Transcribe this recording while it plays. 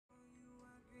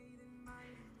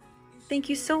Thank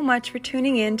you so much for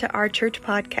tuning in to our church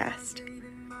podcast.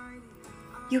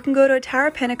 You can go to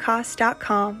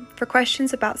towerpentecost.com for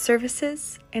questions about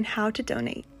services and how to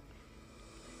donate.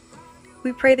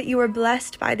 We pray that you are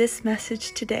blessed by this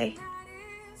message today.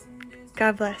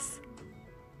 God bless.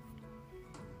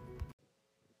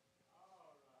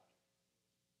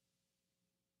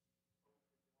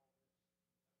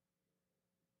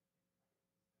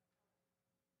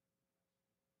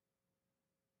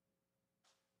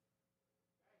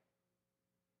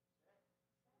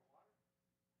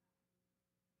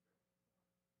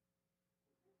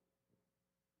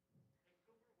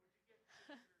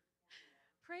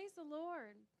 Praise the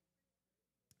Lord.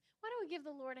 Why don't we give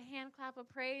the Lord a hand clap of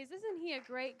praise? Isn't he a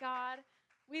great God?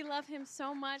 We love him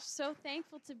so much, so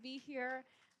thankful to be here.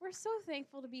 We're so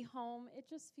thankful to be home. It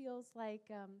just feels like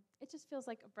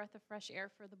a breath of fresh air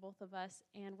for the both of us,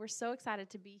 and we're so excited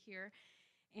to be here.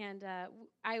 And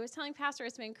I was telling Pastor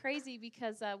it's been crazy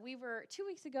because 2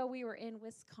 weeks ago we were in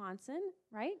Wisconsin,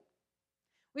 right?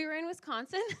 We were in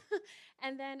Wisconsin,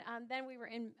 and then we were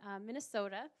in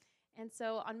Minnesota. And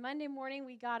so on Monday morning,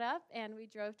 we got up and we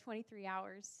drove 23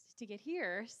 hours to get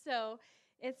here. So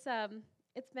it's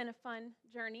been a fun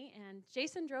journey, and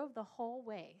Jason drove the whole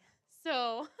way.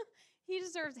 So he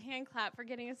deserves a hand clap for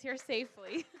getting us here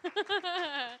safely.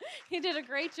 He did a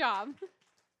great job.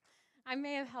 I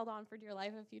may have held on for dear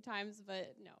life a few times,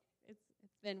 but no, it's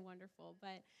been wonderful.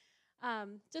 But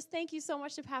just thank you so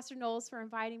much to Pastor Knowles for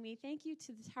inviting me. Thank you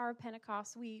to the Tower of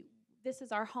Pentecost. This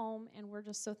is our home, and we're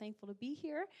just so thankful to be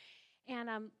here.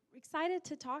 And I'm excited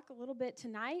to talk a little bit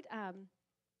tonight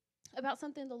about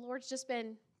something the Lord's just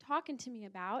been talking to me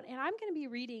about. And I'm going to be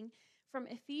reading from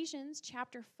Ephesians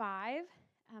chapter 5,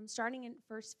 starting in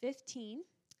verse 15.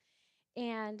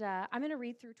 And I'm going to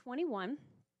read through 21.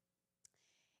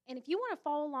 And if you want to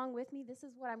follow along with me, this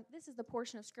is the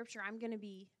portion of Scripture I'm going to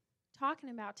be talking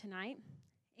about tonight.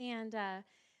 And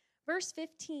verse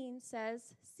 15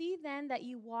 says, "See then that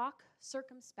you walk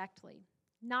circumspectly,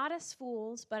 not as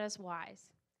fools, but as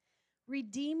wise,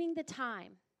 redeeming the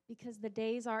time, because the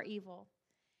days are evil.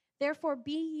 Therefore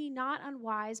be ye not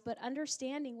unwise, but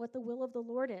understanding what the will of the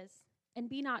Lord is. And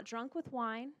be not drunk with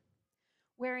wine,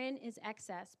 wherein is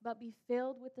excess, but be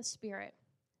filled with the Spirit,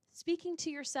 speaking to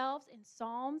yourselves in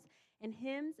psalms and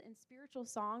hymns and spiritual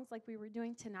songs like we were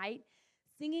doing tonight,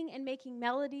 singing and making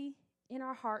melody in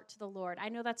our heart to the Lord." I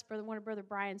know that's one of Brother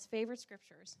Brian's favorite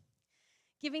scriptures.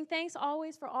 "Giving thanks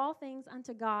always for all things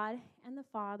unto God and the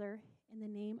Father in the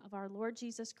name of our Lord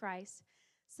Jesus Christ,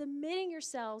 submitting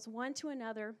yourselves one to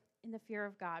another in the fear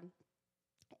of God."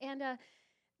 And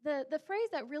the phrase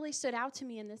that really stood out to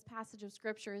me in this passage of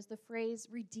Scripture is the phrase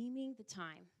 "redeeming the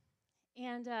time."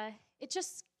 And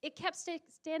it kept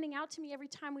standing out to me every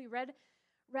time we read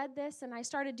this, and I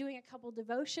started doing a couple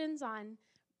devotions on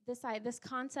this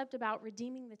concept about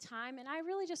redeeming the time. And I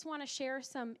really just want to share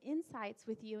some insights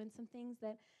with you and some things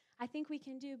that I think we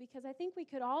can do, because I think we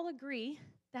could all agree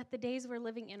that the days we're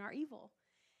living in are evil.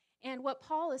 And what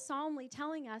Paul is solemnly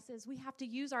telling us is we have to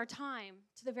use our time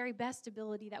to the very best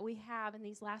ability that we have in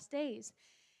these last days.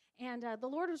 And the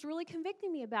Lord was really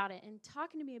convicting me about it and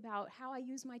talking to me about how I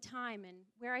use my time and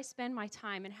where I spend my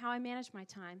time and how I manage my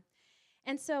time.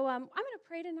 And so I'm going to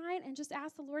pray tonight and just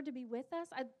ask the Lord to be with us.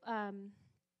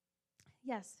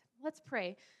 Yes, let's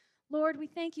pray. Lord, we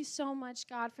thank you so much,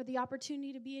 God, for the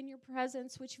opportunity to be in your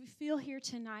presence, which we feel here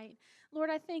tonight.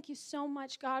 Lord, I thank you so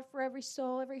much, God, for every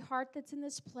soul, every heart that's in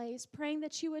this place, praying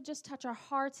that you would just touch our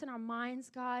hearts and our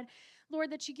minds, God. Lord,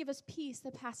 that you give us peace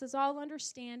that passes all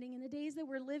understanding in the days that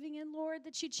we're living in, Lord,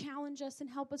 that you challenge us and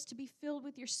help us to be filled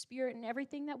with your Spirit in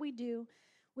everything that we do.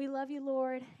 We love you,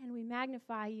 Lord, and we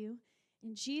magnify you.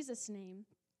 In Jesus' name,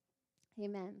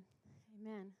 amen.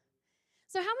 Amen.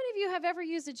 So how many of you have ever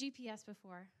used a GPS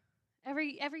before? Ever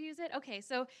use it? Okay,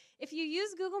 so if you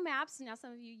use Google Maps, now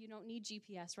some of you don't need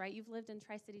GPS, right? You've lived in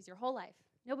Tri-Cities your whole life.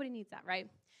 Nobody needs that, right?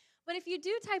 But if you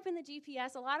do type in the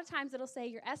GPS, a lot of times it'll say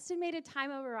your estimated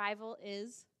time of arrival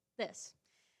is this.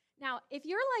 Now, if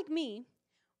you're like me,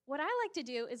 what I like to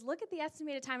do is look at the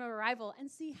estimated time of arrival and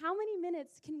see how many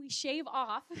minutes can we shave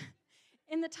off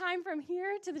in the time from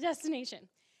here to the destination.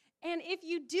 And if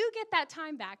you do get that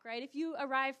time back, right, if you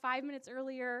arrive 5 minutes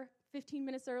earlier, 15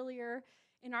 minutes earlier,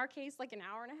 in our case, like an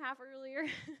hour and a half earlier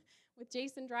with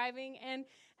Jason driving. And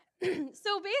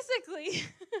so basically,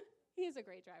 he is a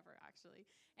great driver, actually.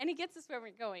 And he gets us where we're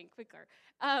going quicker.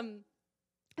 Sorry,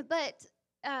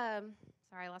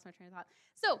 I lost my train of thought.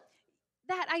 So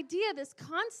that idea, this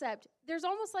concept, there's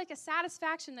almost like a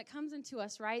satisfaction that comes into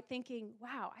us, right? Thinking,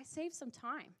 wow, I saved some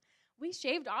time. We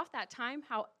shaved off that time.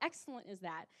 How excellent is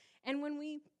that? And when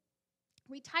we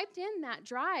we typed in that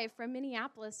drive from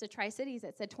Minneapolis to Tri-Cities.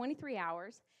 It said 23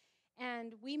 hours.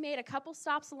 And we made a couple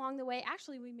stops along the way.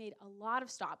 Actually, we made a lot of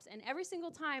stops. And every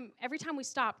time we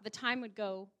stopped, the time would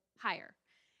go higher.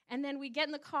 And then we'd get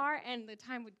in the car, and the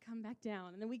time would come back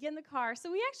down. And then we get in the car.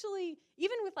 So we actually,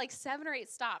 even with like 7 or 8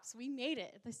 stops, we made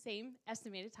it at the same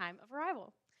estimated time of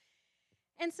arrival.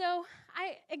 And so,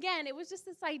 it was just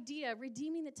this idea,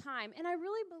 redeeming the time. And I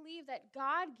really believe that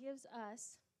God gives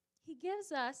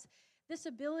us this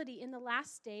ability in the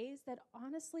last days that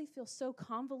honestly feels so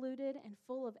convoluted and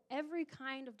full of every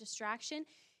kind of distraction.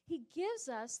 He gives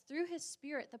us, through his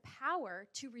Spirit, the power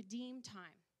to redeem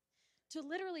time, to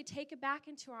literally take it back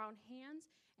into our own hands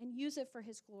and use it for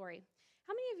his glory.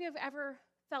 How many of you have ever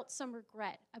felt some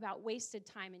regret about wasted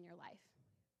time in your life?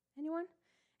 Anyone?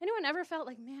 Anyone ever felt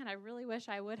like, man, I really wish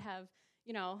I would have,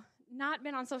 not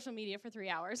been on social media for 3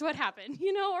 hours? What happened?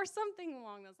 Or something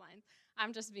along those lines.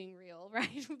 I'm just being real,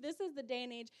 right? This is the day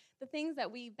and age, the things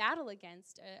that we battle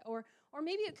against. Or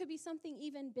maybe it could be something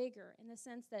even bigger in the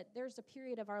sense that there's a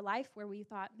period of our life where we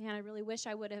thought, man, I really wish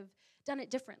I would have done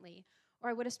it differently, or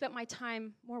I would have spent my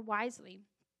time more wisely.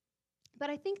 But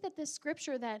I think that this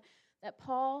scripture that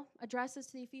Paul addresses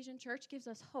to the Ephesian church gives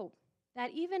us hope,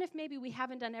 that even if maybe we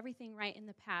haven't done everything right in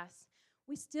the past,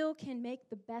 we still can make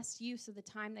the best use of the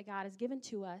time that God has given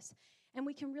to us, and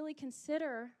we can really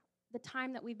consider the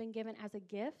time that we've been given as a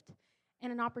gift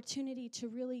and an opportunity to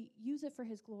really use it for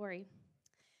his glory.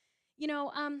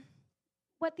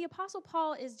 What the Apostle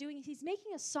Paul is doing, he's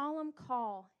making a solemn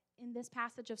call in this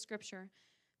passage of Scripture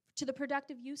to the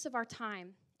productive use of our time.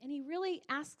 And he really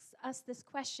asks us this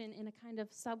question in a kind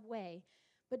of sub-way.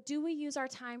 But do we use our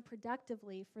time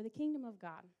productively for the kingdom of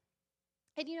God?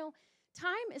 And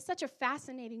time is such a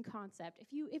fascinating concept.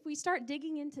 If we start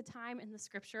digging into time in the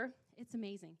Scripture, it's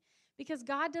amazing. Because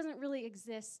God doesn't really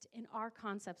exist in our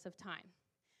concepts of time.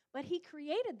 But he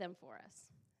created them for us.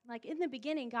 Like in the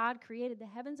beginning, God created the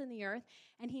heavens and the earth,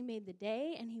 and he made the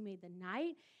day, and he made the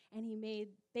night, and he made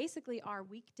basically our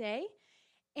weekday.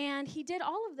 And he did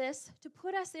all of this to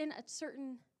put us in a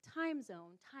certain time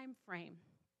zone, time frame.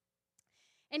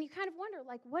 And you kind of wonder,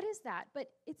 like, what is that? But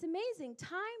it's amazing.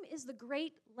 Time is the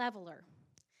great leveler.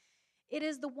 It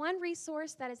is the one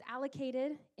resource that is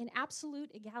allocated in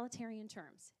absolute egalitarian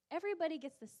terms. Everybody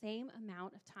gets the same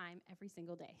amount of time every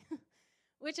single day,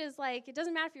 which is like, it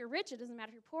doesn't matter if you're rich, it doesn't matter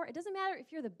if you're poor, it doesn't matter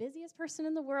if you're the busiest person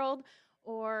in the world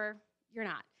or you're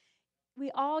not.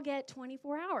 We all get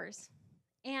 24 hours,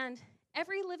 and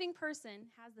every living person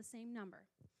has the same number.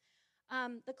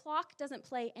 The clock doesn't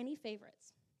play any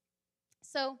favorites.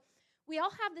 So we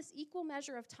all have this equal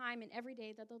measure of time in every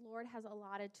day that the Lord has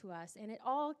allotted to us, and it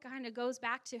all kind of goes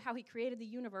back to how he created the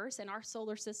universe and our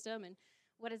solar system, and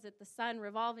what is it, the sun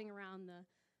revolving around the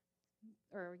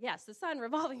earth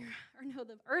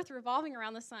revolving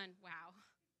around the sun. Wow.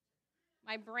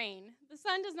 My brain. The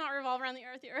sun does not revolve around the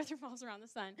earth revolves around the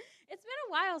sun. It's been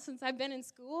a while since I've been in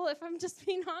school, if I'm just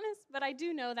being honest, but I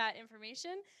do know that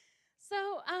information.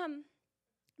 So,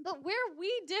 but where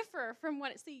we differ from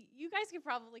you guys could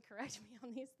probably correct me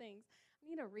on these things. I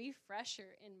need a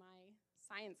refresher in my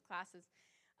science classes.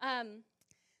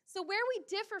 So where we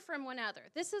differ from one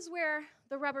another, this is where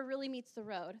the rubber really meets the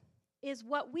road, is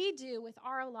what we do with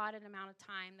our allotted amount of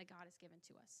time that God has given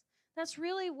to us. That's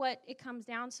really what it comes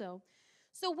down to.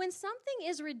 So when something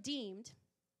is redeemed,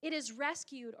 it is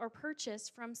rescued or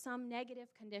purchased from some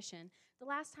negative condition. The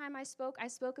last time I spoke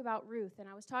about Ruth, and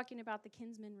I was talking about the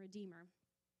kinsman redeemer.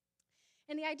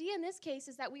 And the idea in this case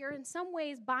is that we are in some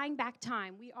ways buying back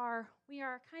time. We are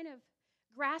kind of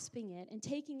grasping it and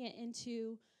taking it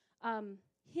into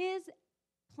his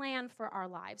plan for our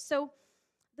lives. So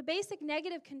the basic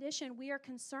negative condition we are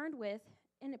concerned with,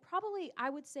 and it probably, I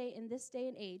would say, in this day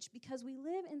and age, because we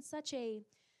live in such an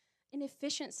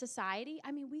efficient society.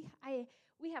 I mean,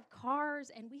 we have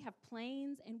cars, and we have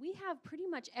planes, and we have pretty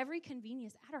much every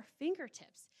convenience at our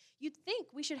fingertips. You'd think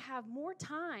we should have more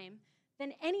time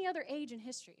than any other age in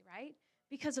history, right?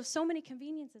 Because of so many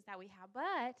conveniences that we have.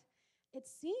 But it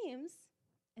seems,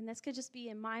 and this could just be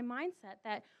in my mindset,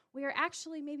 that we are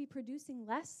actually maybe producing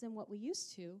less than what we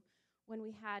used to when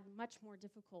we had much more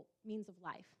difficult means of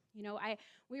life. I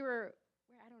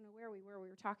don't know where we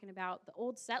were talking about the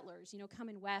old settlers,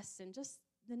 coming west, and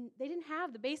they didn't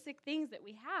have the basic things that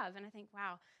we have. And I think,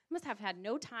 wow, they must have had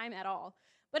no time at all.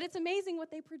 But it's amazing what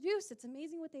they produced. It's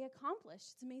amazing what they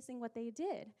accomplished. It's amazing what they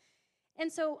did.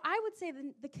 And so I would say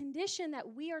the condition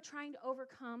that we are trying to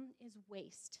overcome is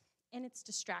waste, and it's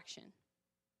distraction.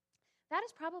 That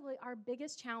is probably our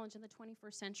biggest challenge in the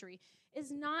 21st century,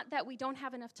 is not that we don't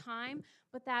have enough time,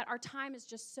 but that our time is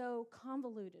just so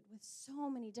convoluted with so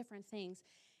many different things.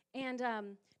 And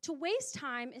to waste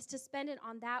time is to spend it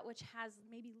on that which has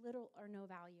maybe little or no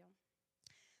value.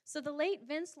 So the late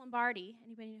Vince Lombardi,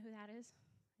 anybody know who that is?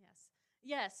 Yes.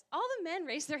 Yes, all the men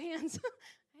raised their hands.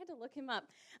 I had to look him up.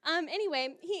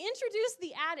 Anyway, he introduced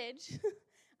the adage,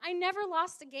 I never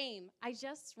lost a game, I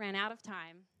just ran out of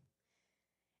time.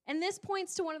 And this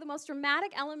points to one of the most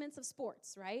dramatic elements of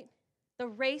sports, right? The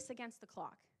race against the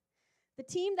clock. The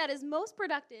team that is most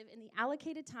productive in the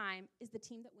allocated time is the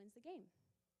team that wins the game.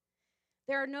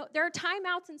 There are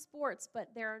timeouts in sports, but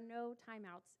there are no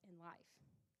timeouts in life.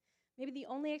 Maybe the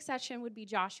only exception would be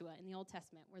Joshua in the Old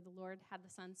Testament, where the Lord had the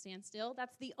sun stand still.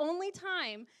 That's the only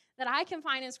time that I can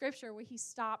find in Scripture where he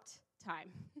stopped time,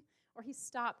 or he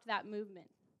stopped that movement.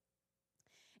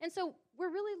 And so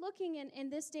we're really looking in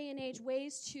this day and age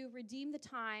ways to redeem the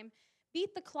time,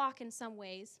 beat the clock in some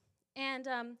ways. And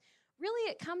really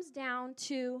it comes down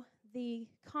to the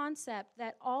concept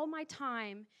that all my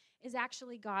time is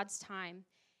actually God's time.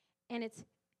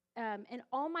 And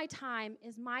all my time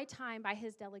is my time by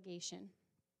his delegation.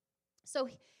 So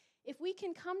if we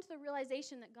can come to the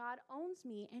realization that God owns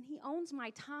me and he owns my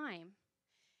time,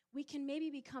 we can maybe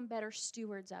become better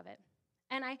stewards of it.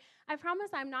 And I promise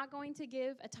I'm not going to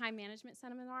give a time management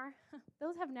seminar.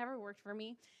 Those have never worked for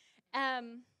me.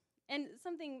 And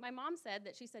something my mom said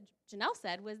that Janelle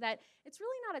said, was that it's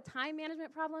really not a time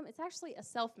management problem. It's actually a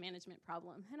self-management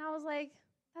problem. And I was like,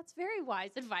 that's very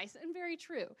wise advice and very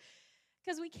true.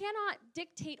 Because we cannot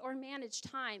dictate or manage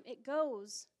time. It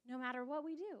goes no matter what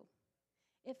we do.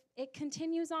 If it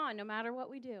continues on no matter what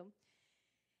we do.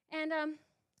 And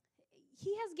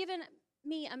he has given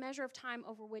me a measure of time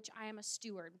over which I am a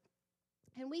steward.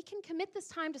 And we can commit this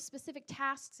time to specific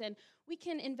tasks, and we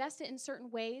can invest it in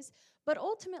certain ways, but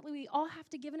ultimately we all have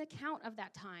to give an account of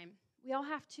that time. We all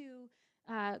have to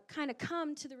kind of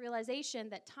come to the realization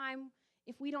that time,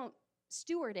 if we don't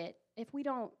steward it, if we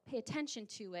don't pay attention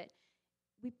to it,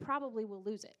 we probably will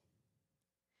lose it.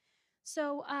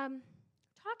 So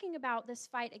talking about this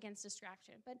fight against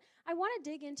distraction, but I want to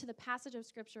dig into the passage of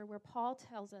Scripture where Paul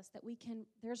tells us that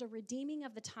there's a redeeming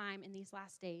of the time in these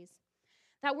last days.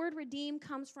 That word redeem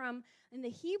comes from, in the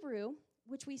Hebrew,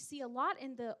 which we see a lot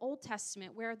in the Old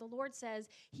Testament, where the Lord says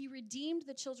he redeemed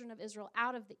the children of Israel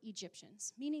out of the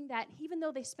Egyptians, meaning that even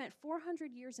though they spent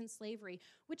 400 years in slavery,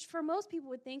 which for most people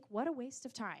would think, what a waste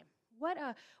of time. What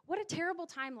a terrible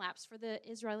time lapse for the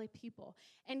Israeli people.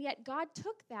 And yet God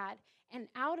took that, and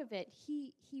out of it,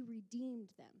 he redeemed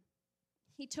them.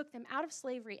 He took them out of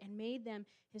slavery and made them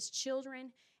his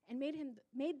children and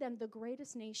made them the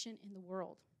greatest nation in the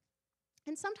world.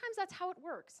 And sometimes that's how it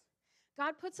works.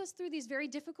 God puts us through these very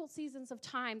difficult seasons of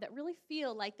time that really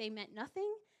feel like they meant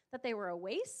nothing, that they were a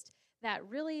waste, that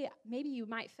really maybe you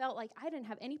might felt like I didn't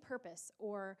have any purpose,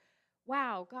 or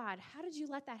wow, God, how did you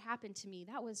let that happen to me?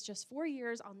 That was just 4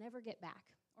 years I'll never get back.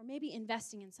 Or maybe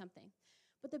investing in something.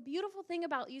 But the beautiful thing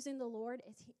about using the Lord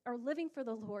or living for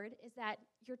the Lord is that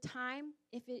your time,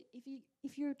 if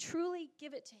you truly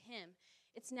give it to him,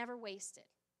 it's never wasted.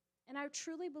 And I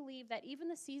truly believe that even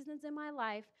the seasons in my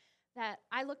life that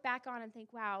I look back on and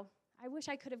think, wow, I wish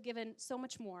I could have given so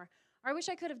much more, or I wish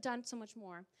I could have done so much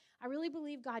more. I really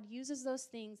believe God uses those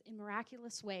things in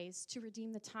miraculous ways to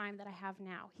redeem the time that I have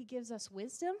now. He gives us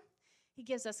wisdom. He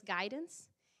gives us guidance.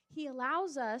 He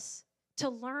allows us to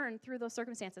learn through those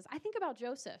circumstances. I think about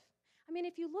Joseph. I mean,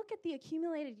 if you look at the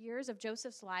accumulated years of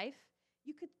Joseph's life,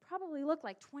 you could probably look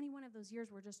like 21 of those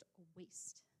years were just a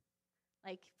waste.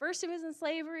 Like, first he was in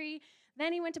slavery,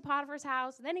 then he went to Potiphar's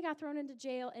house, then he got thrown into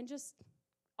jail, and just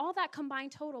all that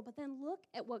combined total. But then look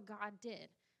at what God did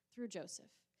through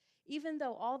Joseph. Even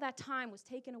though all that time was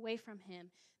taken away from him,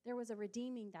 there was a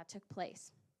redeeming that took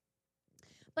place.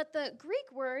 But the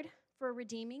Greek word for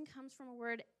redeeming comes from a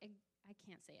word, I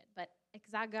can't say it, but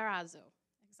exagerazo.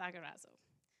 Exagerazo.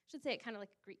 I should say it kind of like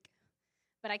Greek,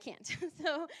 but I can't.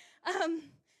 So,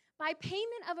 by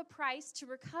payment of a price to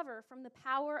recover from the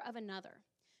power of another,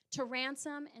 to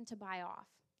ransom and to buy off.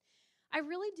 I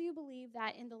really do believe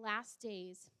that in the last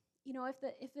days, you know, if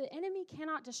the enemy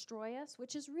cannot destroy us,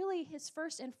 which is really his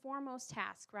first and foremost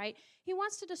task, right? He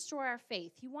wants to destroy our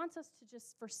faith. He wants us to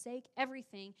just forsake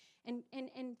everything and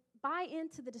buy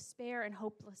into the despair and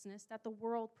hopelessness that the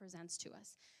world presents to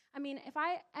us. I mean,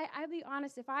 I'll be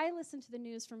honest, if I listen to the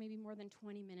news for maybe more than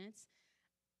 20 minutes,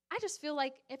 I just feel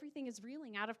like everything is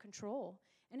reeling out of control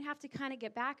and have to kind of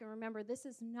get back and remember this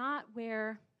is not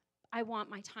where I want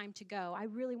my time to go. I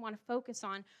really want to focus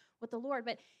on with the Lord.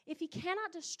 But if he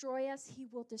cannot destroy us, he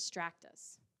will distract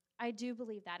us. I do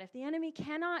believe that. If the enemy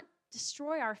cannot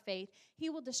destroy our faith, he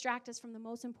will distract us from the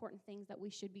most important things that we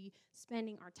should be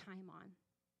spending our time on.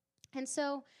 And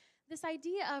so this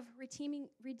idea of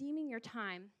redeeming your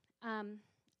time,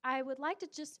 I would like to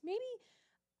just maybe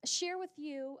share with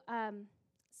you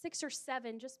 6 or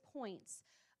 7 just points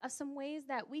of some ways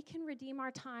that we can redeem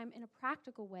our time in a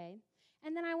practical way.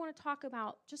 And then I want to talk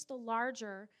about just the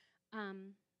larger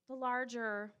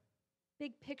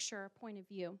big picture point of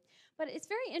view. But it's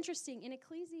very interesting. In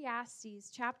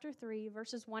Ecclesiastes chapter 3,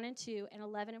 verses 1 and 2, and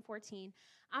 11 and 14,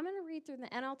 I'm going to read through the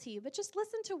NLT, but just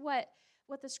listen to what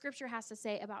the scripture has to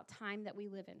say about time that we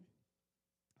live in.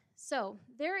 So,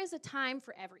 there is a time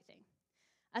for everything,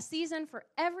 a season for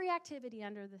every activity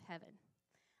under the heaven,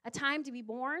 a time to be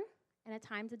born and a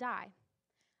time to die,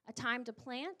 a time to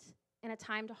plant and a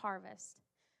time to harvest.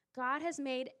 God has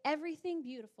made everything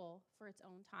beautiful for its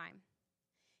own time.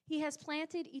 He has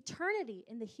planted eternity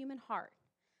in the human heart,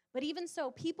 but even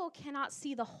so, people cannot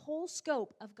see the whole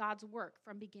scope of God's work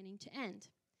from beginning to end.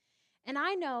 And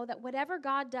I know that whatever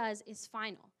God does is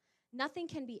final. Nothing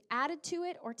can be added to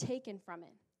it or taken from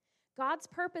it. God's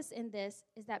purpose in this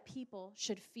is that people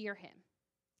should fear him.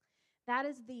 That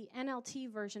is the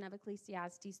NLT version of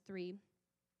Ecclesiastes 3.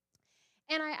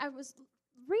 And I was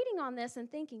reading on this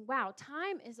and thinking, wow,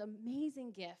 time is an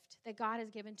amazing gift that God has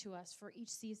given to us for each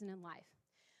season in life.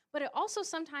 But it also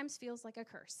sometimes feels like a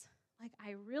curse. Like,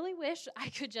 I really wish I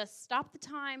could just stop the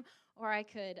time, or I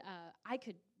could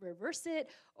reverse it,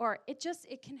 or it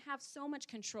can have so much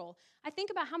control. I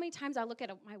think about how many times I look at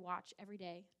my watch every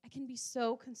day. I can be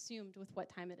so consumed with what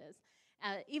time it is.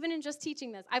 Even in just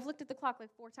teaching this, I've looked at the clock like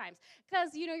 4 times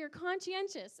because, you're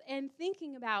conscientious and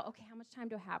thinking about, okay, how much time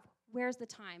do I have? Where's the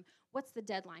time? What's the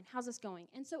deadline? How's this going?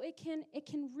 And so it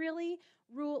can really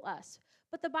rule us.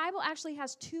 But the Bible actually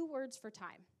has 2 words for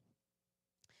time.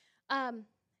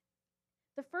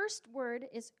 The first word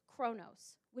is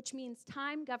chronos, which means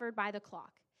time governed by the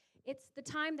clock. It's the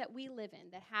time that we live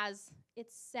in that has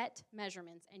its set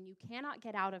measurements, and you cannot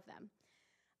get out of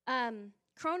them.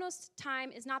 Chronos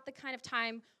time is not the kind of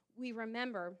time we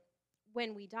remember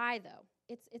when we die, though.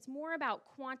 It's more about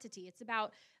quantity. It's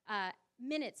about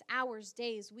minutes, hours,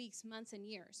 days, weeks, months, and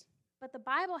years. But the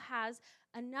Bible has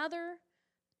another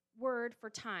word for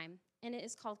time, and it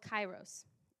is called kairos.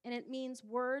 And it means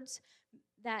words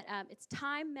that it's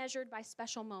time measured by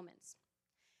special moments.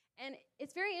 And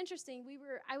it's very interesting.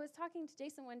 I was talking to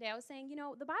Jason one day. I was saying,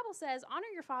 the Bible says, honor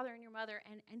your father and your mother,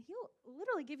 and he'll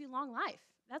literally give you long life.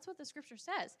 That's what the scripture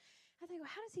says. I think, well,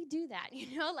 how does he do that?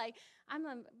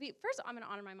 First, I'm going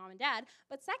to honor my mom and dad.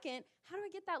 But second, how do I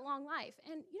get that long life?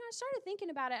 And, I started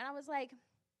thinking about it, and I was like,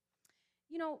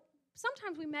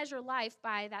 sometimes we measure life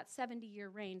by that 70-year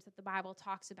range that the Bible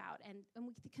talks about, and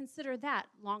we consider that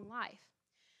long life.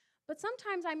 But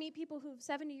sometimes I meet people who're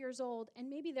 70 years old, and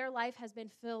maybe their life has been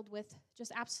filled with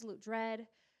just absolute dread,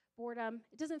 boredom.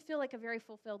 It doesn't feel like a very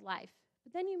fulfilled life.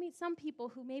 But then you meet some people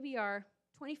who maybe are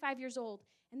 25 years old,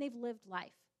 and they've lived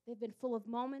life. They've been full of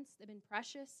moments. They've been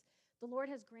precious. The Lord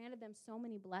has granted them so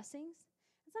many blessings.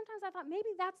 And sometimes I thought maybe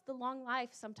that's the long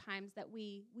life sometimes that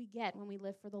we get when we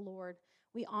live for the Lord.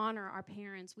 We honor our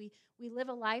parents. We live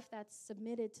a life that's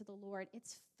submitted to the Lord.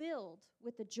 It's filled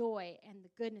with the joy and the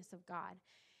goodness of God.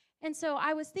 And so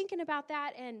I was thinking about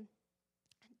that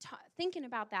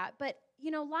But,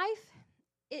 life,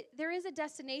 there is a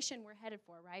destination we're headed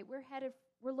for, right?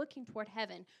 We're looking toward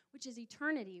heaven, which is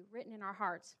eternity written in our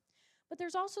hearts. But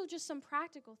there's also just some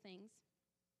practical things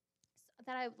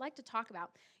that I would like to talk about.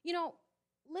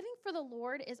 Living for the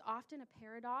Lord is often a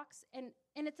paradox, and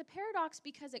it's a paradox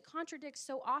because it contradicts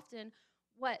so often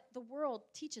what the world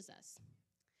teaches us.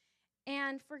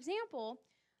 And, for example,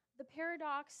 the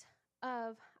paradox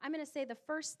of, I'm going to say the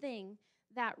first thing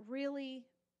that really,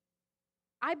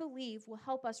 I believe, will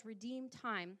help us redeem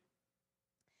time.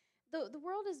 The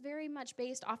world is very much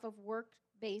based off of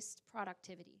work-based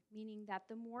productivity, meaning that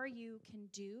the more you can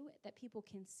do that people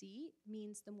can see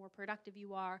means the more productive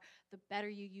you are, the better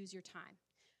you use your time.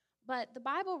 But the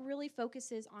Bible really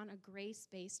focuses on a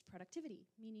grace-based productivity,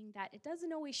 meaning that it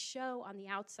doesn't always show on the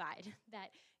outside that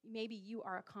maybe you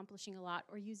are accomplishing a lot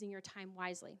or using your time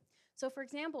wisely. So, for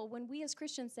example, when we as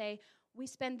Christians say we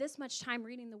spend this much time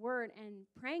reading the Word and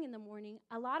praying in the morning,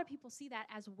 a lot of people see that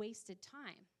as wasted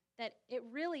time, that it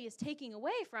really is taking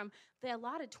away from the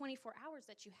allotted 24 hours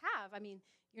that you have. I mean,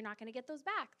 you're not going to get those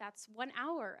back. That's 1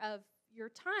 hour of your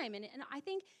time. And I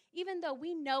think even though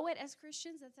we know it as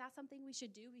Christians, that's something we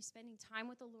should do, be spending time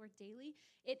with the Lord daily,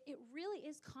 it really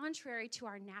is contrary to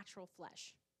our natural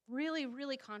flesh, really,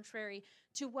 really contrary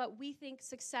to what we think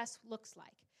success looks like.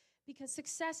 Because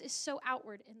success is so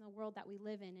outward in the world that we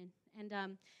live in.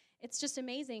 And it's just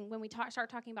amazing when we start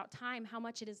talking about time, how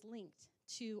much it is linked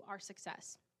to our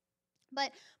success.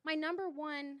 But my number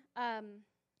one,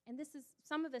 and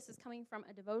some of this is coming from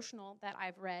a devotional that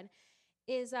I've read,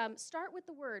 is start with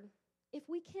the Word. If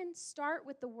we can start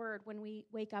with the Word when we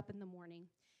wake up in the morning,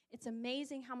 it's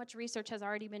amazing how much research has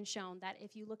already been shown that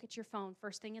if you look at your phone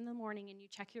first thing in the morning and you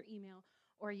check your email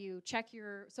or you check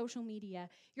your social media,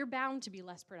 you're bound to be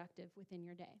less productive within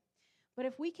your day. But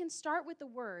if we can start with the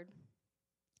Word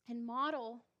and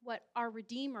model what our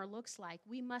Redeemer looks like,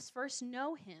 we must first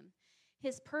know him,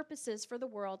 his purposes for the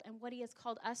world, and what he has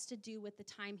called us to do with the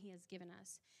time he has given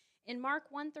us. In Mark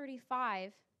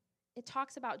 1:35, it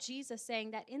talks about Jesus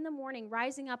saying that in the morning,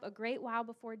 rising up a great while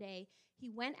before day, he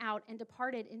went out and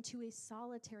departed into a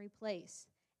solitary place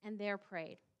and there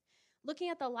prayed. Looking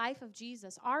at the life of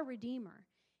Jesus, our Redeemer,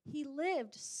 he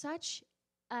lived such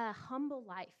a humble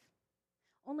life.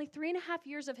 Only 3.5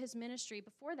 years of his ministry.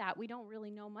 Before that, we don't really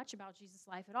know much about Jesus'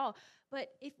 life at all. But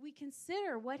if we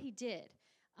consider what he did,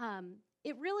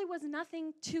 it really was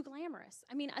nothing too glamorous.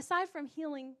 I mean, aside from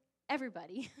healing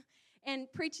everybody and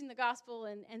preaching the gospel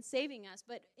and saving us.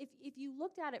 But if you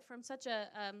looked at it from such a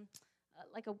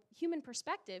human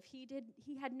perspective, he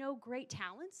had no great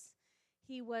talents.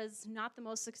 He was not the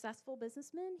most successful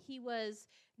businessman. He was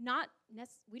not,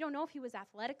 we don't know if he was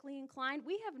athletically inclined.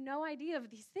 We have no idea of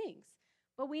these things.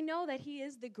 But we know that he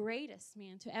is the greatest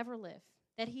man to ever live,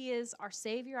 that he is our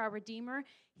Savior, our Redeemer.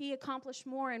 He accomplished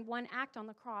more in one act on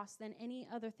the cross than any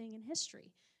other thing in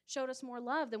history, showed us more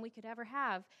love than we could ever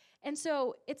have. And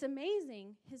so it's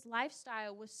amazing. His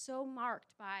lifestyle was so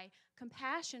marked by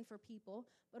compassion for people,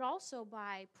 but also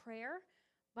by prayer,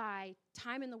 by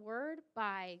time in the Word,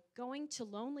 by going to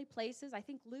lonely places. I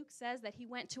think Luke says that he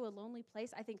went to a lonely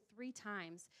place, I think 3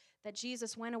 times, that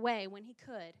Jesus went away when he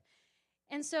could.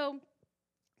 And so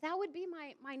that would be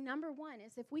my number one,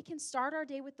 is if we can start our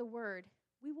day with the Word,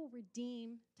 we will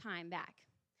redeem time back.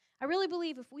 I really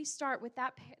believe if we start with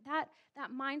that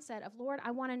mindset of, Lord, I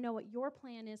want to know what your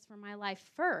plan is for my life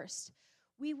first,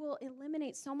 we will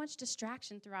eliminate so much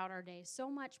distraction throughout our day, so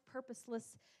much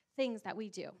purposeless things that we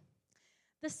do.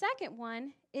 The second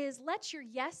one is let your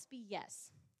yes be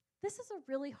yes. This is a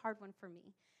really hard one for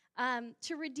me.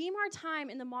 To redeem our time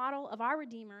in the model of our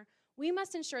Redeemer, we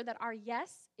must ensure that our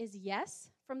yes is yes,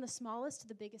 from the smallest to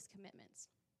the biggest commitments.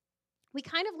 We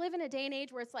kind of live in a day and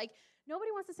age where it's like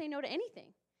nobody wants to say no to anything.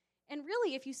 And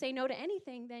really, if you say no to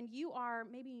anything, then you are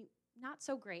maybe not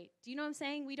so great. Do you know what I'm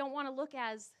saying? We don't want to look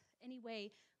as any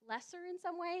way lesser in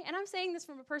some way. And I'm saying this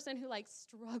from a person who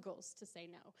struggles to say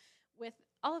no with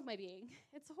all of my being.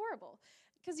 It's horrible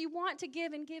because you want to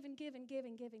give and give and give and give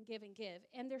and give and give and give.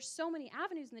 And there's so many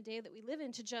avenues in the day that we live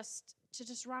in to just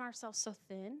run ourselves so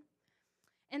thin.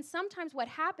 And sometimes what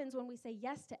happens when we say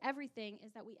yes to everything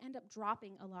is that we end up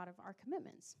dropping a lot of our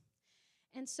commitments.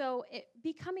 And so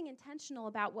becoming intentional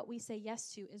about what we say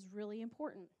yes to is really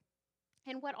important.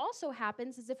 And what also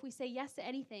happens is if we say yes to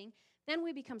anything, then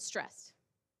we become stressed.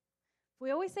 If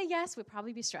we always say yes, we'd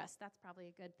probably be stressed. That's probably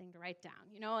a good thing to write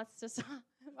down. It's just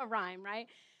a rhyme, right?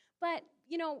 But,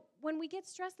 when we get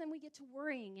stressed, then we get to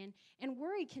worrying. And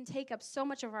worry can take up so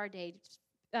much of our day,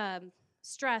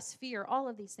 stress, fear, all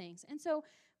of these things. And so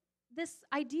this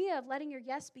idea of letting your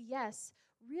yes be yes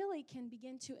really can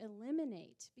begin to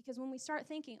eliminate, because when we start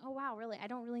thinking, oh, wow, really, I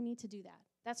don't really need to do that.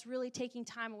 That's really taking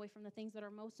time away from the things that are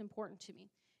most important to me.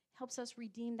 It helps us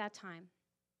redeem that time.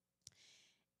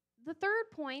 The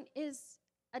third point is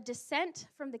a descent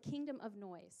from the kingdom of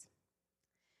noise.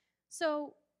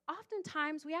 So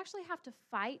oftentimes we actually have to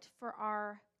fight for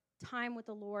our time with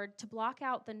the Lord to block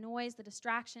out the noise, the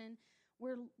distraction.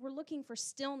 We're looking for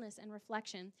stillness and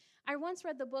reflection. I once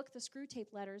read the book, The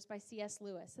Screwtape Letters by C.S.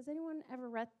 Lewis. Has anyone ever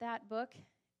read that book?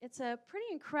 It's a pretty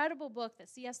incredible book that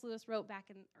C.S. Lewis wrote back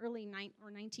in early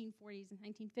 1940s and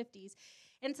 1950s.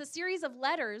 And it's a series of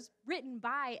letters written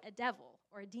by a devil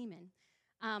or a demon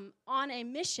on a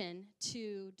mission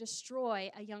to destroy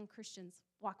a young Christian's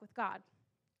walk with God.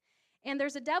 And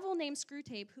there's a devil named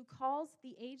Screwtape who calls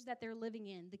the age that they're living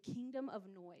in the kingdom of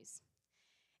noise.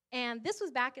 And this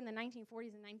was back in the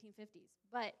 1940s and 1950s.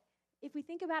 But if we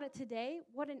think about it today,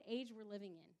 what an age we're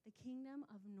living in. The kingdom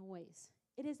of noise.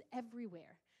 It is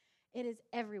everywhere. It is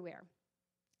everywhere.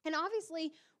 And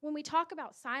obviously, when we talk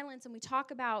about silence and we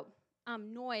talk about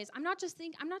noise, I'm not just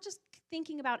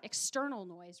thinking about external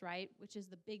noise, right? Which is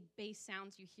the big bass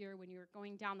sounds you hear when you're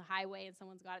going down the highway and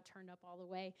someone's got it turned up all the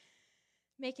way,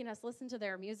 making us listen to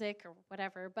their music or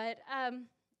whatever. But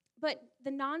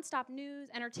the nonstop news,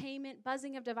 entertainment,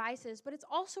 buzzing of devices, but it's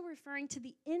also referring to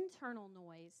the internal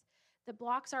noise that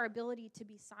blocks our ability to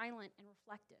be silent and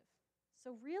reflective.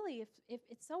 So really, if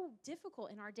it's so difficult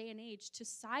in our day and age to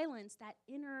silence that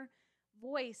inner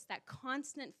voice, that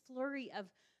constant flurry of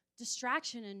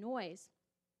distraction and noise.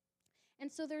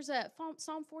 And so there's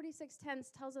Psalm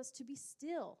 46:10 tells us to be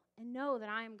still and know that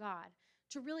I am God.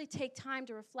 to really take time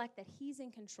to reflect that he's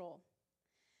in control.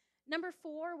 Number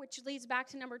 4, which leads back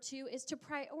to number 2, is to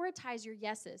prioritize your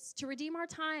yeses. To redeem our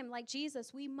time like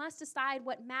Jesus, we must decide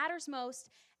what matters most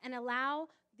and allow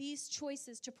these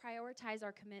choices to prioritize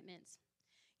our commitments.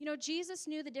 You know, Jesus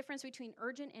knew the difference between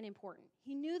urgent and important.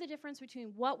 He knew the difference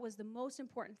between what was the most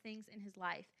important things in his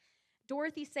life.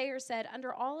 Dorothy Sayers said,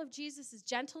 under all of Jesus'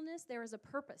 gentleness, there is a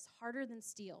purpose harder than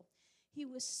steel. He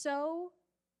was so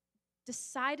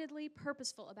decidedly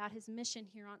purposeful about his mission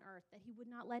here on earth that he would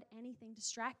not let anything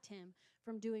distract him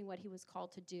from doing what he was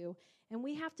called to do. And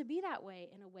we have to be that way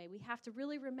in a way. We have to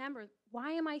really remember,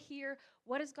 why am I here?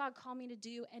 What does God call me to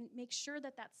do? And make sure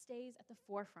that that stays at the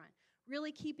forefront,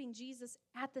 really keeping Jesus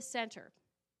at the center.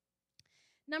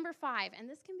 Number 5, and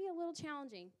this can be a little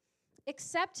challenging,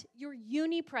 accept your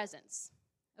unipresence.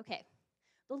 Okay,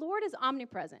 the Lord is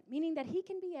omnipresent, meaning that he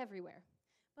can be everywhere.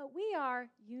 But we are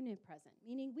unipresent,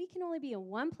 meaning we can only be in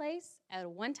one place at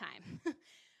one time.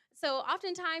 So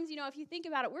oftentimes, you know, if you think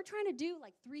about it, we're trying to do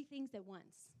like 3 things at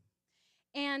once.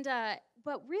 And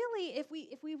but really, if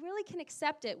we really can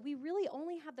accept it, we really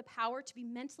only have the power to be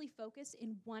mentally focused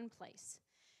in one place.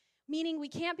 Meaning we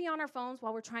can't be on our phones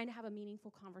while we're trying to have a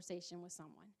meaningful conversation with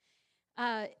someone.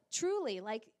 Truly,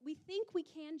 like, we think we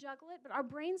can juggle it, but our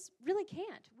brains really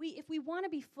can't. If we want to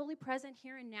be fully present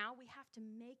here and now, we have to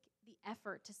make the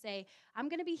effort to say, I'm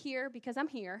going to be here because I'm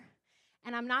here,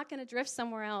 and I'm not going to drift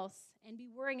somewhere else and be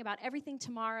worrying about everything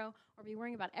tomorrow or be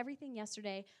worrying about everything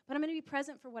yesterday, but I'm going to be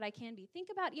present for what I can be. Think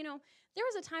about, you know, there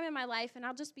was a time in my life, and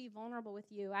I'll just be vulnerable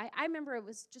with you. I remember it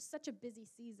was just such a busy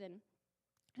season,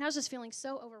 and I was just feeling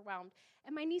so overwhelmed,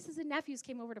 and my nieces and nephews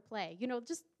came over to play, you know,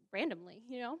 just randomly,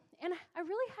 you know, and I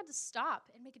really had to stop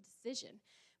and make a decision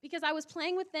because I was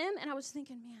playing with them, and I was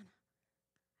thinking, man,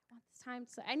 I want this time,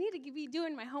 so I need to be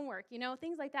doing my homework, you know,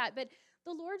 things like that. But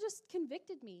the Lord just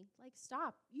convicted me, like,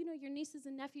 stop. You know, your nieces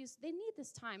and nephews, they need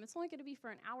this time. It's only going to be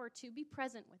for an hour or 2. Be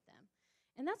present with them.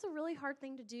 And that's a really hard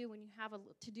thing to do when you have a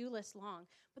to-do list long.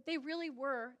 But they really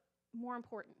were more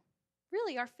important.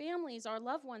 Really, our families, our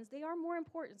loved ones, they are more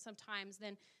important sometimes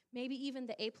than maybe even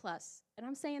the A+. And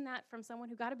I'm saying that from someone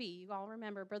who got a B. You all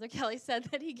remember Brother Kelly said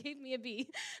that he gave me a B.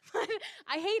 But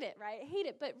I hate it, right? I hate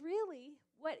it. But really,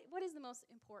 what is the most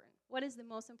important? What is the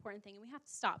most important thing? And we have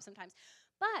to stop sometimes.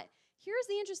 But here's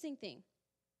the interesting thing.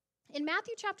 In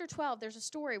Matthew chapter 12, there's a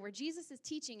story where Jesus is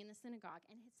teaching in the synagogue,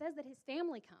 and it says that his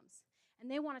family comes, and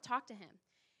they want to talk to him.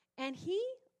 And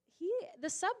the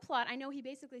subplot, I know he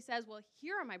basically says, well,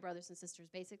 here are my brothers and sisters,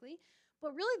 basically.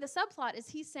 But really the subplot is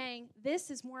he's saying, this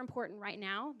is more important right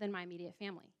now than my immediate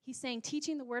family. He's saying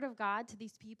teaching the word of God to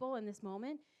these people in this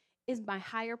moment is my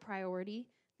higher priority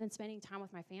than spending time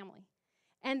with my family.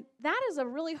 And that is a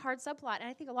really hard subplot, and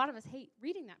I think a lot of us hate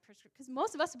reading that because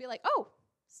most of us would be like, oh,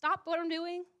 stop what I'm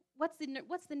doing.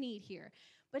 What's the need here?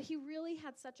 But he really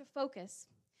had such a focus.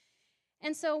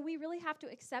 And so we really have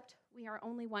to accept we are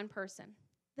only one person.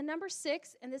 The number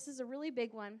 6, and this is a really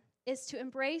big one, is to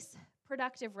embrace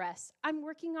productive rest. I'm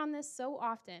working on this so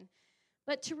often.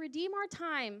 But to redeem our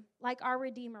time like our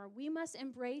Redeemer, we must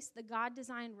embrace the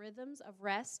God-designed rhythms of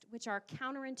rest, which are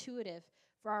counterintuitive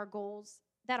for our goals,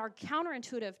 that are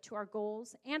counterintuitive to our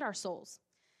goals and our souls.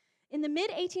 In the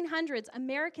mid-1800s,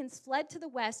 Americans fled to the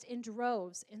West in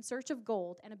droves in search of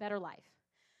gold and a better life.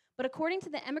 But according to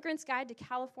the Emigrant's Guide to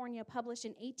California, published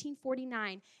in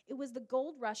 1849, it was the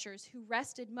gold rushers who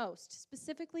rested most,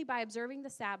 specifically by observing the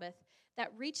Sabbath,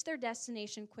 that reached their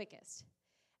destination quickest.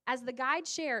 As the guide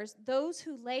shares, those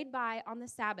who laid by on the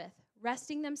Sabbath,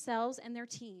 resting themselves and their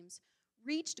teams,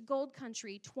 reached gold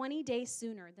country 20 days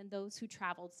sooner than those who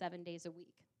traveled 7 days a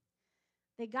week.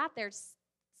 They got there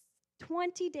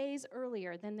 20 days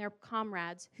earlier than their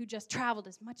comrades who just traveled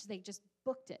as much as they just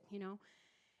booked it, you know.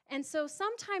 And so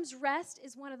sometimes rest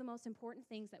is one of the most important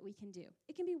things that we can do.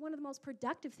 It can be one of the most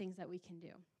productive things that we can do.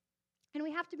 And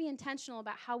we have to be intentional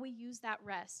about how we use that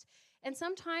rest. And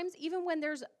sometimes, even when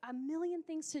there's a million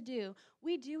things to do,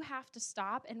 we do have to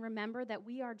stop and remember that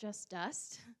we are just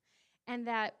dust and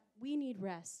that we need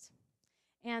rest.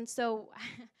 And so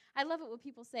I love it when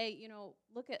people say, you know,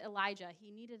 look at Elijah. He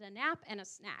needed a nap and a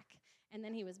snack, and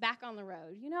then he was back on the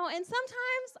road, you know. And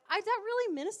sometimes that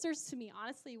really ministers to me,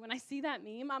 honestly. When I see that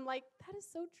meme, I'm like, that is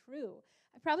so true.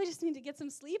 I probably just need to get some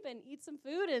sleep and eat some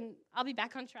food, and I'll be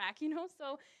back on track, you know.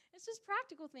 So it's just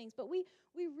practical things. But we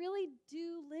really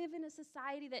do live in a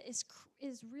society that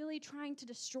is really trying to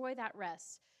destroy that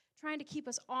rest, trying to keep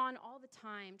us on all the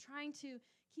time, trying to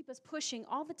keep us pushing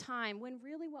all the time, when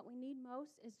really what we need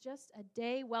most is just a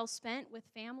day well spent with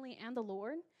family and the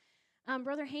Lord.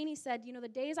 Brother Haney said, you know, the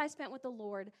days I spent with the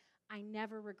Lord, I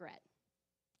never regret.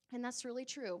 And that's really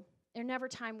true. They're never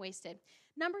time wasted.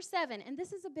 Number 7, and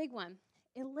this is a big one,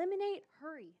 eliminate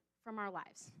hurry from our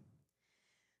lives.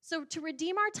 So to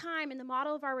redeem our time in the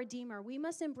model of our Redeemer, we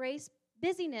must embrace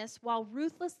busyness while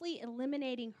ruthlessly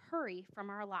eliminating hurry from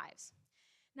our lives.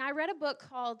 Now, I read a book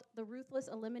called The Ruthless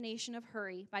Elimination of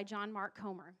Hurry by John Mark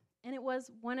Comer, and it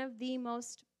was one of the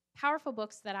most powerful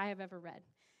books that I have ever read.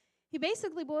 He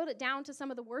basically boiled it down to some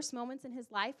of the worst moments in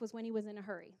his life was when he was in a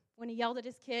hurry, when he yelled at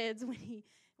his kids,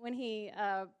 when he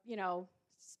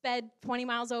sped 20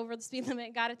 miles over the speed limit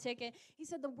and got a ticket. He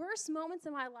said, the worst moments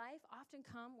in my life often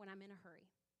come when I'm in a hurry.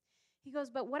 He goes,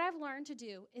 but what I've learned to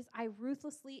do is I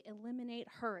ruthlessly eliminate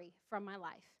hurry from my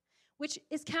life, which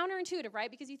is counterintuitive,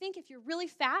 right? Because you think if you're really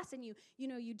fast and you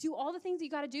do all the things that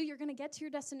you got to do, you're going to get to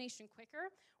your destination quicker.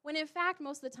 When in fact,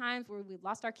 most of the times where we've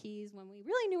lost our keys, when we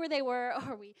really knew where they were,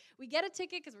 or we get a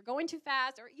ticket because we're going too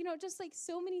fast, or just like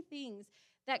so many things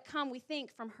that come, we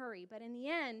think, from hurry. But in the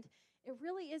end, it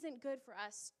really isn't good for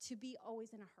us to be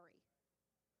always in a hurry.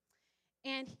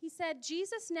 And he said,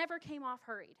 Jesus never came off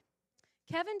hurried.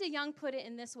 Kevin DeYoung put it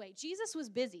in this way. Jesus was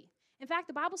busy. In fact,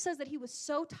 the Bible says that he was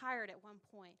so tired at one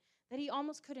point that he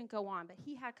almost couldn't go on, but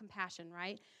he had compassion,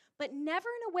 right? But never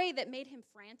in a way that made him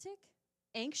frantic,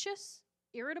 anxious,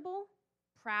 irritable,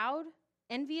 proud,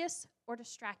 envious, or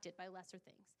distracted by lesser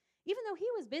things, even though he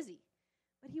was busy.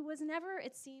 But he was never,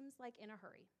 it seems like, in a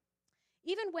hurry.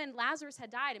 Even when Lazarus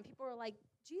had died and people were like,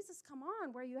 Jesus, come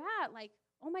on, where are you at? Like,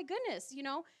 oh my goodness,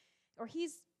 Or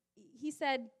he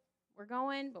said, we're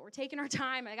going, but we're taking our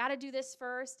time. I got to do this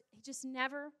first. He just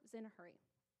never was in a hurry.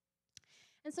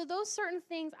 And so those certain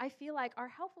things I feel like are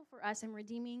helpful for us in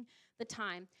redeeming the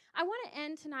time. I want to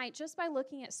end tonight just by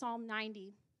looking at Psalm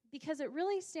 90 because it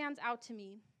really stands out to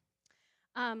me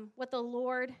what the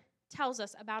Lord tells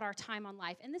us about our time on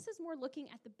life. And this is more looking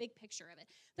at the big picture of it.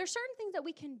 There's certain things that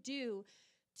we can do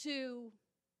to,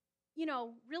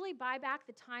 really buy back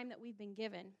the time that we've been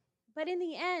given. But in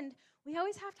the end, we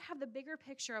always have to have the bigger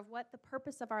picture of what the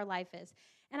purpose of our life is.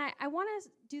 And I want to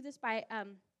do this by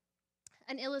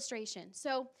an illustration.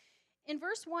 So in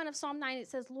verse 1 of Psalm 9, it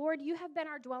says, Lord, you have been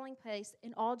our dwelling place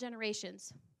in all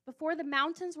generations. Before the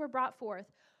mountains were brought forth,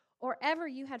 or ever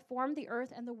you had formed the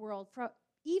earth and the world,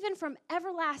 even from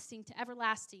everlasting to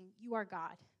everlasting, you are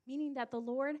God. Meaning that the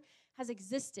Lord has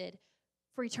existed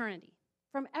for eternity.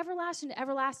 From everlasting to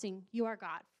everlasting, you are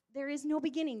God. There is no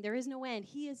beginning. There is no end.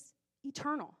 He is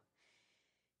eternal.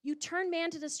 You turn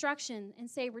man to destruction and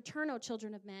say, return, O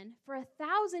children of men, for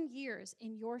 1,000 years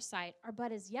in your sight are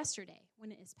but as yesterday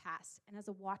when it is past, and as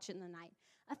a watch in the night.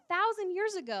 1,000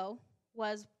 years ago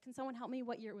was, can someone help me?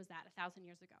 What year was that 1,000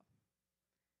 years ago?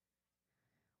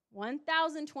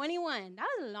 1021. That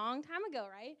was a long time ago,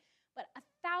 right? But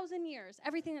 1,000 years,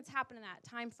 everything that's happened in that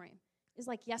time frame is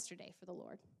like yesterday for the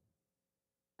Lord.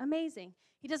 Amazing.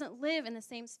 He doesn't live in the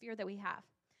same sphere that we have.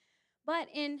 But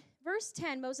in verse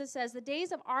 10, Moses says, the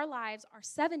days of our lives are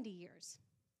 70 years.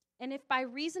 And if by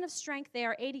reason of strength they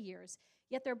are 80 years,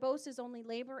 yet their boast is only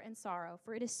labor and sorrow,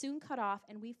 for it is soon cut off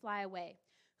and we fly away.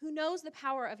 Who knows the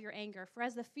power of your anger? For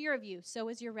as the fear of you, so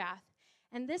is your wrath.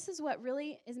 And this is what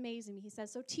really is amazing me. He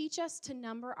says, so teach us to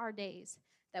number our days,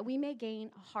 that we may gain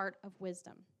a heart of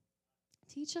wisdom.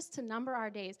 Teach us to number our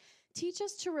days. Teach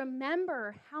us to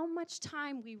remember how much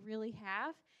time we really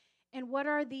have and what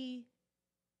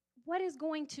is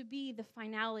going to be the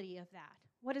finality of that.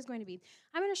 What is going to be?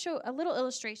 I'm going to show a little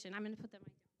illustration. I'm going to put them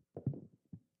right down.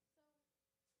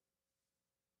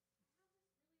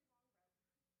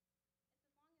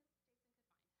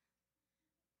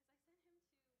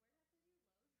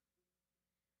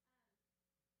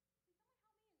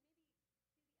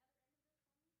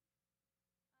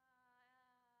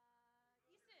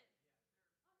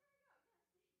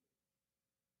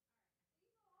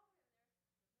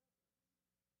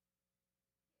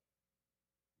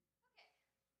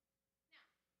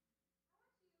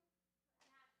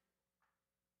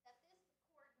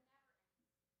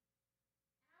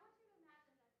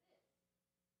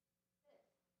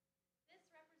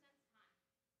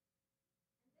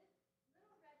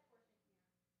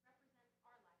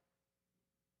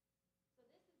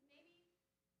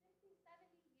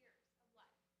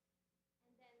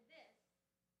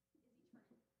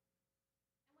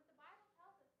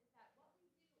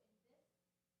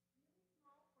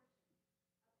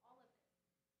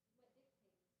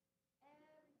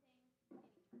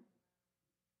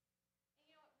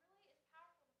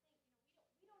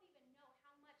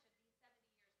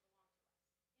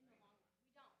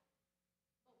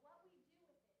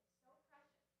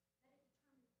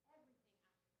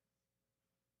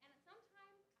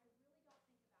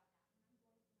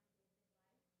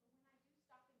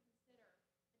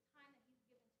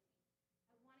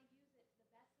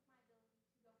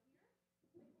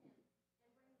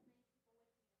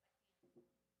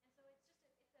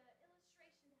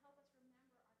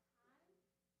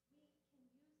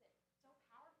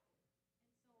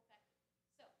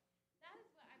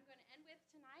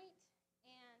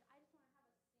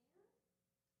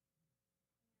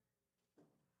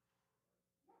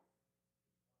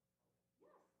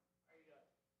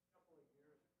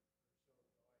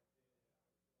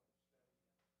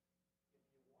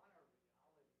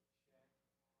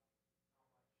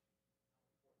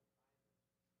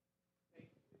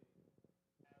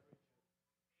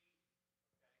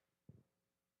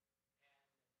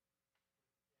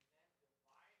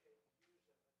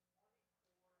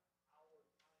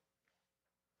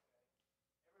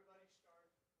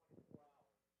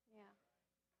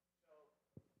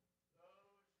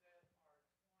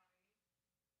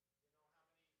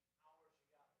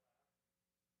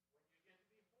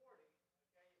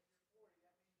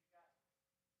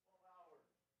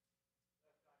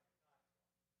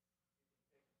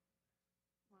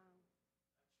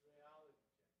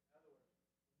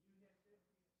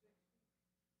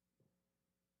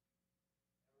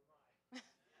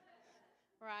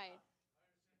 Right.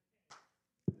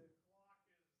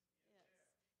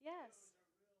 Yes.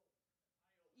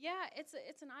 Yeah, it's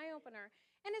an eye opener,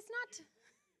 and it's not.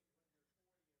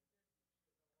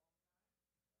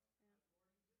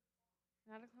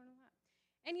 Not according to that.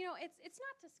 And it's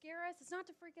not to scare us. It's not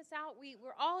to freak us out.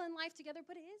 We're all in life together,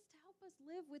 but it is to help us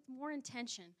live with more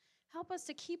intention. Help us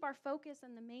to keep our focus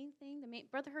on the main thing.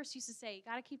 Brother Hurst used to say, you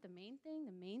got to keep the main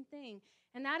thing,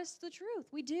 and that is the truth.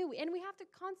 We do, and we have to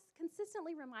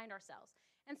consistently remind ourselves.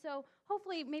 And so,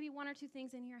 hopefully, maybe one or two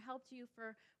things in here helped you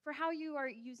for how you are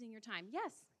using your time.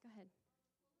 Yes, go ahead.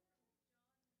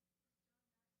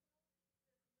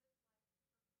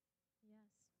 Yes.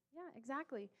 Yeah,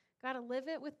 exactly. Got to live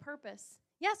it with purpose.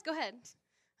 Yes, go ahead.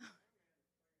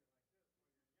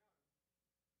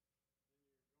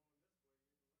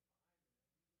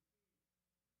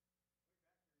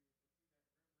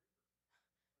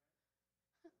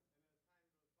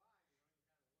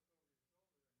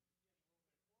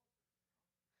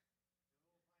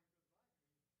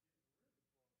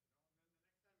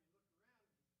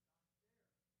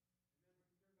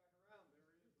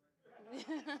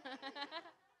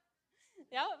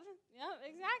 Yep,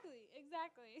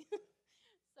 exactly.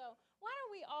 So why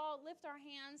don't we all lift our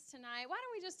hands tonight? Why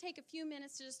don't we just take a few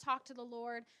minutes to just talk to the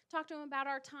Lord, talk to Him about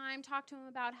our time, talk to Him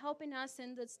about helping us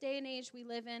in this day and age we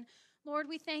live in. Lord,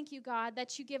 we thank you, God,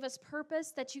 that you give us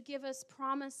purpose, that you give us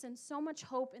promise and so much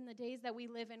hope in the days that we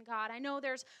live in, God. I know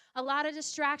there's a lot of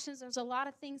distractions. There's a lot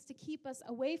of things to keep us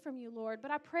away from you, Lord.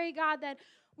 But I pray, God, that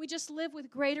we just live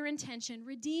with greater intention,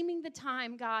 redeeming the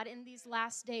time, God, in these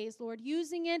last days, Lord,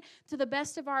 using it to the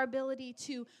best of our ability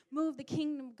to move the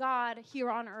kingdom of God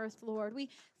here on earth, Lord. We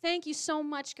thank you so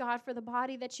much, God, for the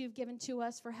body that you've given to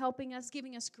us, for helping us,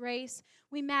 giving us grace.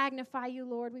 We magnify you,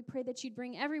 Lord. We pray that you'd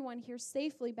bring everyone here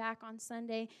safely back on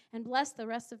Sunday and bless the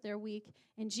rest of their week.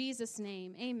 In Jesus'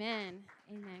 name, amen.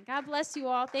 Amen. God bless you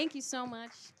all. Thank you so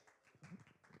much.